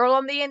think the girl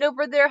on the end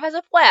over there has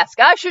a flask.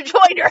 I should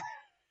join her.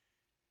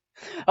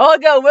 I'll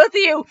go with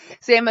you,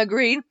 Sam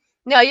agreed.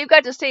 No, you've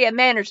got to stay and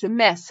manage the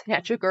mess,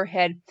 Nat shook her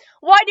head.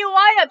 Why do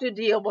I have to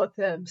deal with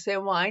them?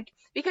 Sam whined.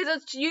 Because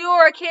it's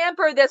you're a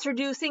camper that's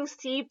reducing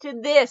Steve to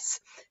this,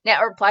 Nat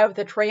replied with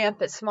a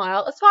triumphant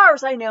smile. As far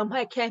as I know,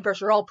 my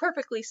campers are all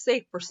perfectly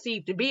safe for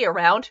Steve to be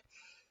around.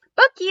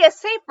 Bucky is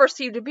safe for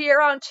Steve to be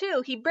around,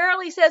 too. He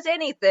barely says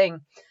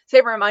anything,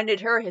 Sam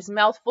reminded her, his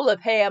mouth full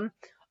of ham.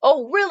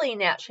 Oh, really,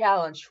 Nat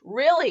challenged.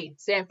 Really,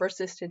 Sam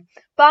persisted.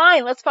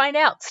 Fine, let's find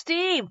out.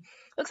 Steve,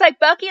 looks like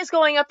Bucky is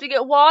going up to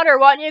get water.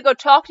 Why don't you go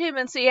talk to him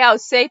and see how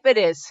safe it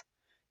is?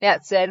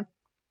 Nat said.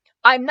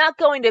 I'm not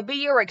going to be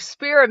your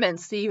experiment,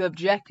 Steve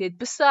objected.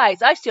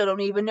 Besides, I still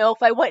don't even know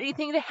if I want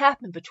anything to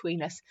happen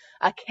between us.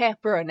 A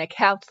camper and a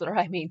counselor,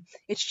 I mean.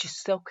 It's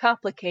just so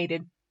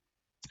complicated.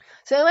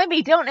 So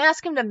maybe don't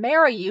ask him to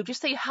marry you.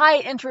 Just say hi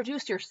and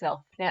introduce yourself,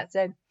 Nat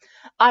said.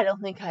 I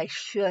don't think I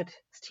should,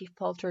 Steve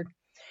faltered.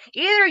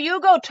 Either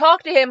you go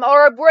talk to him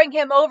or bring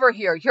him over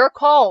here. Your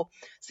call,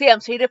 Sam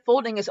stated,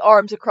 folding his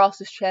arms across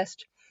his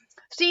chest.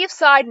 Steve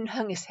sighed and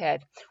hung his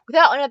head.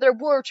 Without another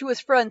word to his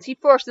friends, he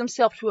forced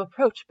himself to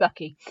approach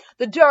Bucky,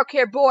 the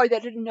dark-haired boy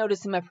that didn't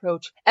notice him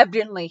approach.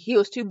 Evidently, he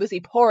was too busy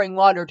pouring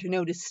water to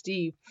notice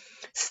Steve.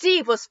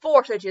 Steve was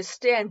forced to just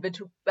stand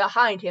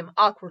behind him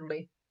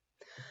awkwardly.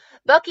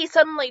 Bucky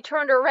suddenly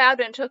turned around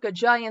and took a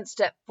giant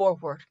step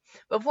forward.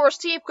 Before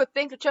Steve could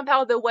think to jump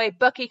out of the way,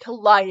 Bucky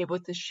collided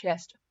with his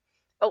chest.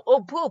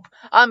 Oh, poop.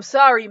 I'm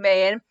sorry,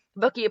 man,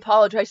 Bucky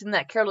apologized in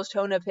that careless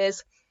tone of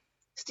his.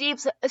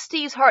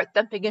 Steve's heart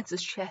thumped against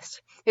his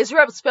chest. His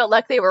ribs felt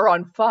like they were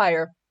on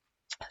fire.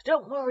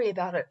 Don't worry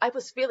about it. I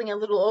was feeling a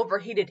little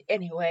overheated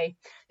anyway.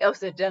 That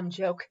was a dumb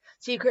joke.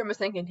 Steve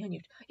grimaced and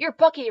continued. You're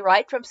Bucky,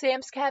 right, from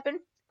Sam's cabin?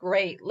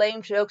 Great.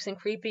 Lame jokes and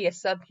creepy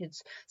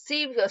assumptions.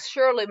 Steve was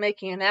surely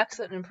making an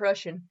excellent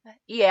impression.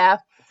 Yeah.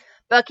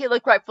 Bucky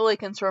looked rightfully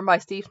concerned by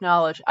Steve's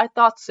knowledge. I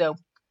thought so.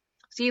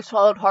 Steve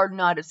swallowed hard and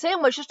nodded.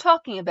 Sam was just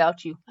talking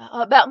about you.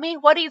 About me?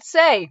 What'd he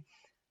say?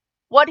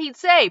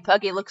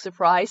 Bucky looked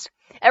surprised.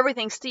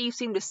 Everything Steve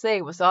seemed to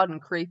say was odd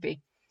and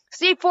creepy.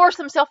 Steve forced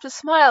himself to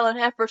smile in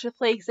an effort to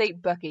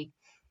placaate Bucky.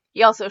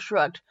 He also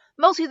shrugged.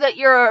 Mostly that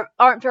you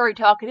aren't very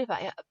talkative.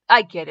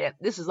 I get it.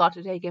 This is a lot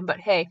to take in, but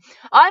hey,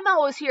 I'm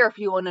always here if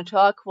you want to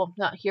talk. Well,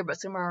 not here, but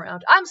somewhere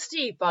around. I'm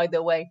Steve, by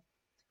the way.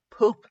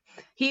 Poop.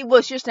 He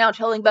was just now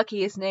telling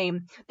Bucky his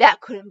name. That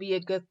couldn't be a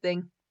good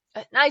thing.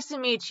 Nice to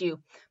meet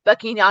you.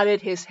 Bucky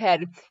nodded his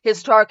head,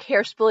 his dark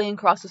hair spilling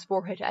across his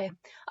forehead.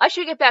 I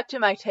should get back to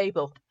my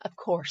table, of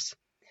course.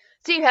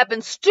 Steve had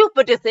been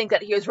stupid to think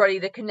that he was ready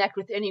to connect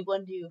with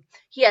anyone new.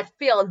 He had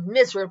failed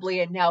miserably,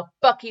 and now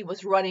Bucky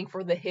was running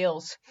for the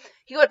hills.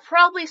 He would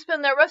probably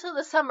spend the rest of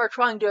the summer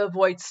trying to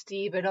avoid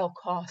Steve at all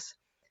costs.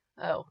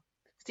 Oh,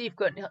 Steve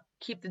couldn't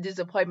keep the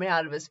disappointment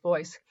out of his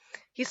voice.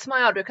 He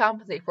smiled to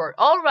compensate for it.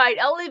 All right,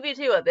 I'll leave you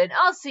to it then.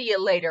 I'll see you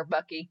later,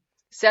 Bucky,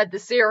 said the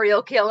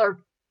serial killer.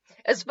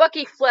 As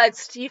Bucky fled,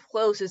 Steve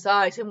closed his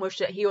eyes and wished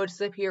that he would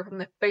disappear from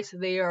the face of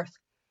the earth.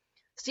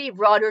 Steve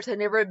Rogers had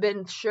never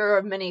been sure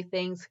of many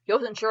things. He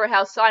wasn't sure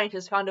how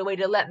scientists found a way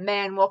to let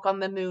man walk on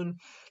the moon.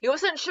 He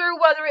wasn't sure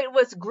whether it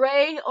was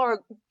Grey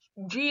or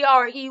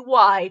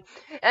Grey,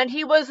 and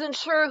he wasn't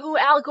sure who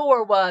Al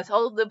Gore was,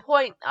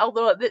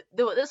 although at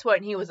this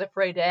point he was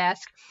afraid to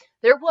ask.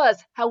 There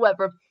was,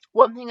 however,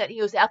 one thing that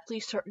he was absolutely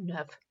certain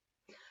of.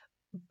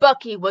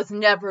 Bucky was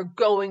never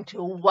going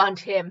to want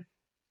him.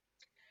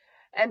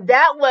 And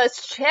that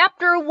was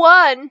chapter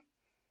 1.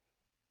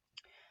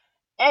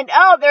 And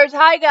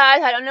hi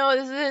guys, I don't know what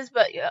this is,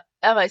 but yeah,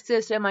 at my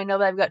system, I know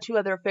that I've got 2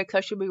 other fics I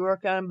should be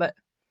working on, but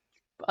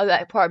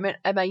that apartment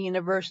at my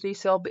university,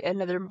 so I'll be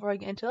another before I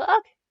get into it.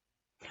 Okay.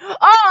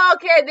 Oh,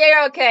 okay,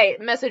 they're okay.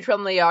 Message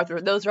from the author.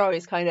 Those are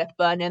always kind of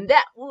fun, and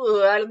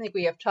I don't think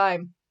we have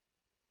time.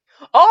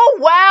 Oh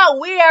wow,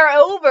 we are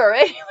over.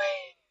 Anyway,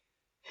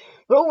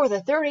 we're over the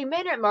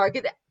 30-minute mark.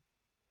 This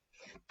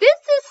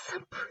is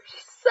some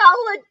pretty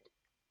solid.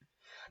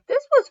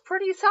 This was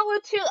pretty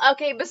solid too.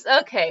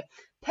 Okay.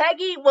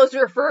 Peggy was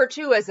referred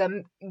to as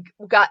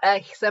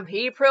some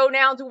he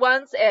pronouns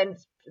once, and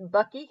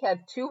Bucky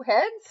had 2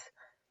 heads.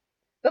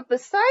 But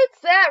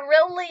besides that,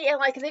 really, and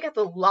like they got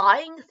the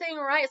lying thing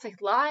right. It's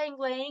like lying,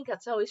 laying.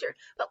 That's always true.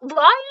 But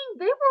lying,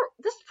 they were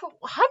this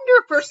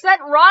 100%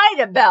 right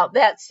about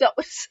that. So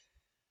this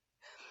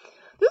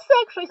is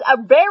actually a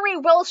very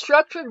well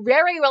structured,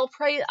 very well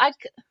played. I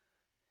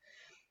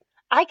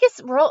guess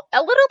a little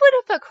bit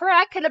of a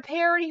crack in a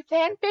parody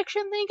fan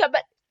fiction thing,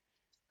 but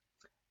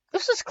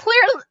this is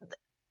clearly,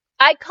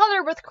 I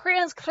Color with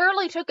Crayons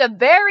clearly took a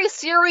very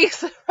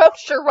serious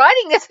approach to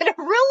writing this, and it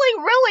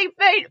really, really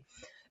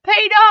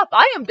paid off.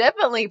 I am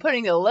definitely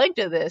putting a link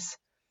to this.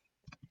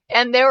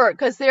 And there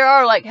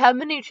are like, how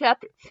many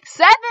chapters?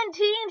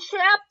 17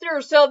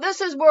 chapters! So this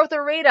is worth a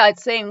read, I'd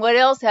say. What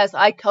else has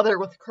I Color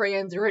with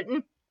Crayons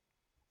written?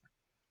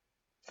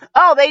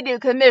 Oh, they do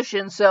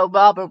commissions, so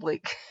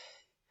probably.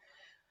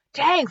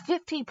 Dang,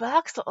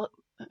 $50?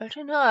 I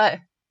don't know.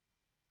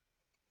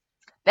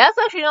 That's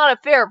actually not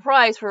a fair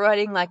price for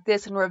writing like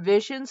this in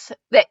revisions.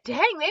 They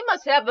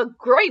must have a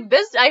great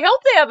business. I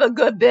hope they have a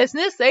good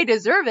business. They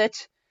deserve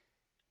it.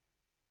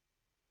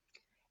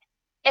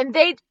 And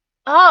they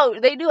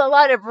do a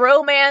lot of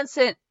romance,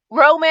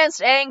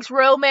 angst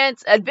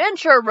romance,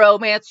 adventure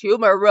romance,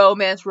 humor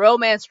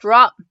romance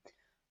drop.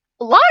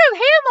 A lot of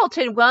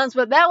Hamilton ones,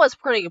 but that was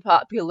pretty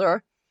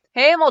popular.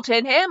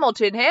 Hamilton,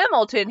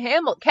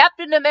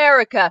 Captain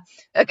America,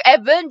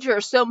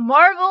 Avengers, so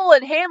Marvel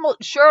and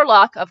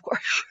Sherlock, of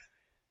course.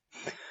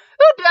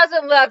 Who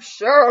doesn't love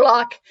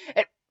Sherlock?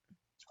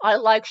 I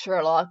like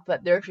Sherlock,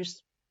 but there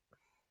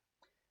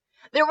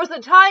was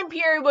a time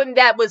period when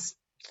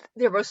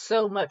there was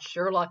so much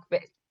Sherlock,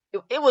 but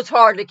it was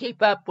hard to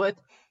keep up with.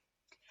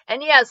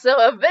 And yeah, so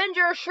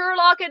Avengers,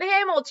 Sherlock, and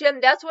Hamilton,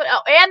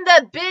 and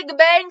the Big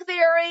Bang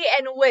Theory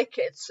and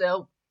Wicked,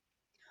 so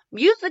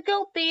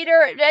musical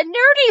theater and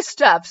nerdy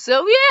stuff.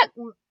 So yeah,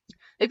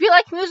 if you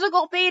like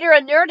musical theater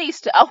and nerdy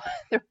stuff,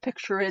 their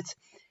picture is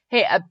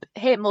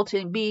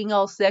Hamilton being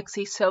all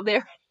sexy. So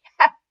their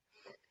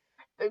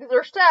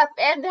stuff,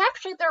 and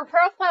actually their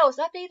profile was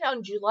updated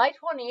on July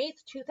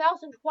 28th,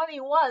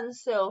 2021.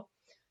 So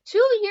 2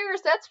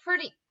 years. That's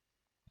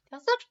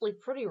actually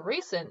pretty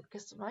recent,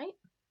 because it might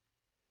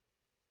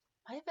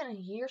have been a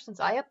year since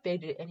I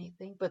updated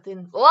anything, but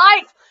then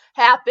life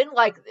happened,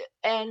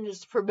 and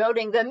just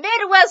promoting the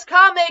Midwest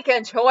Comic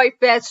and Toy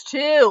Fest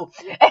too.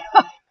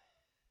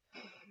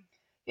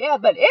 Yeah,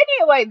 but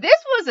anyway,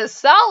 this was a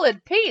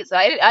solid piece.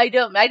 I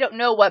don't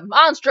know what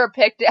monster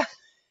picked out.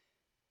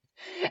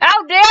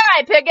 How dare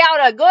I pick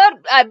out a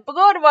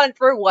good one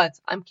for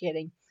once? I'm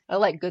kidding. I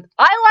like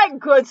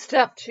good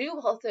stuff too.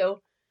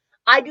 Although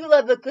I do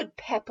love a good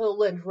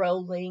pebble and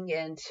rolling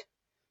and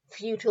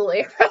futile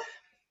arrow.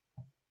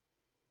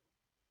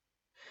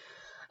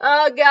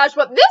 Oh gosh,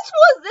 but this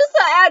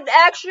had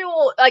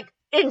actual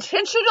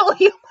intentional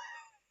humor.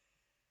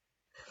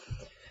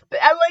 But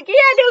it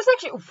was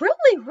actually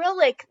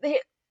really they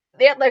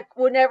had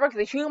whenever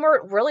the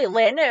humor really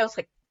landed, it was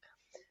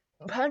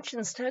punch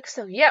and stuck.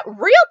 So yeah,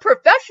 real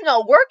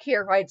professional work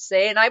here, I'd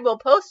say, and I will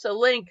post a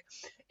link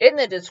in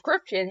the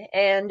description.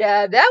 And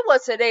that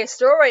was today's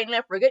story. And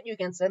don't forget, you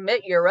can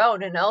submit your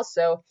own, and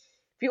also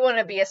if you want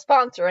to be a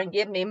sponsor and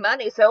give me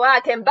money so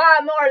I can buy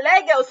more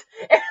Legos.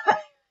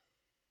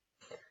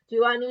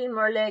 Do I need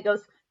more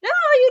Legos? No,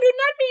 you do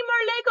not need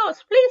more Legos.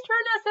 Please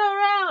turn us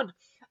around.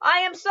 I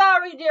am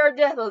sorry, dear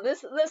Devil. The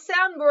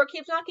soundboard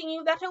keeps knocking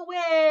you that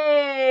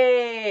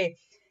away.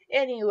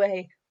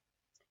 Anyway,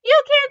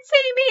 You can't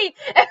see me.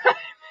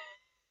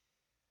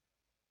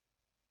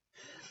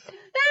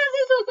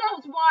 This is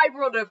House Wide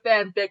World of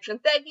Fan Fiction.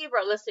 Thank you for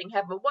listening.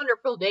 Have a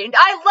wonderful day. And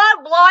I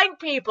love blind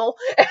people.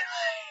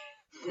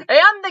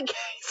 I'm the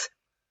case.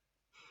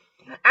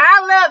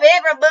 I love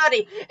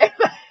everybody.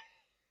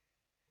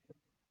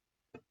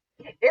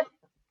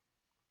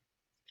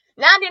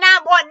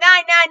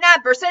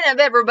 99.999% of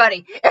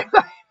everybody.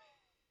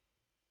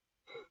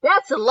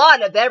 That's a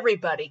lot of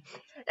everybody.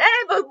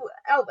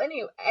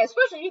 Anyway,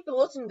 especially you can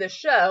listen to the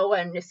show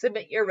and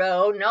submit your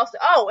own. And also,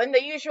 and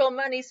the usual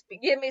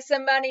give me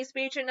some money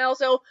speech. And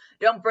also,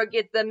 don't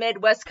forget the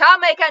Midwest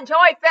Comic and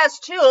Toy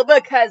Fest too,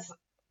 because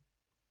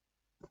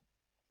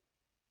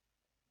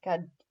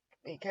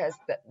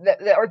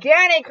the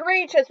organic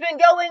reach has been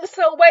going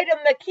so well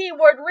in the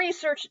keyword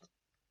research.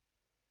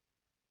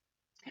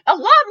 A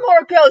lot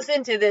more goes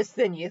into this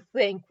than you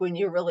think when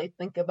you really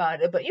think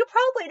about it, but you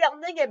probably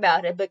don't think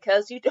about it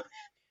because you don't.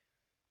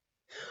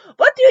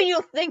 What do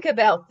you think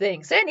about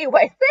things?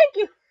 Anyway, thank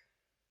you.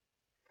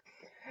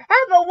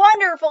 Have a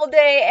wonderful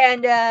day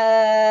and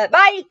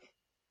bye.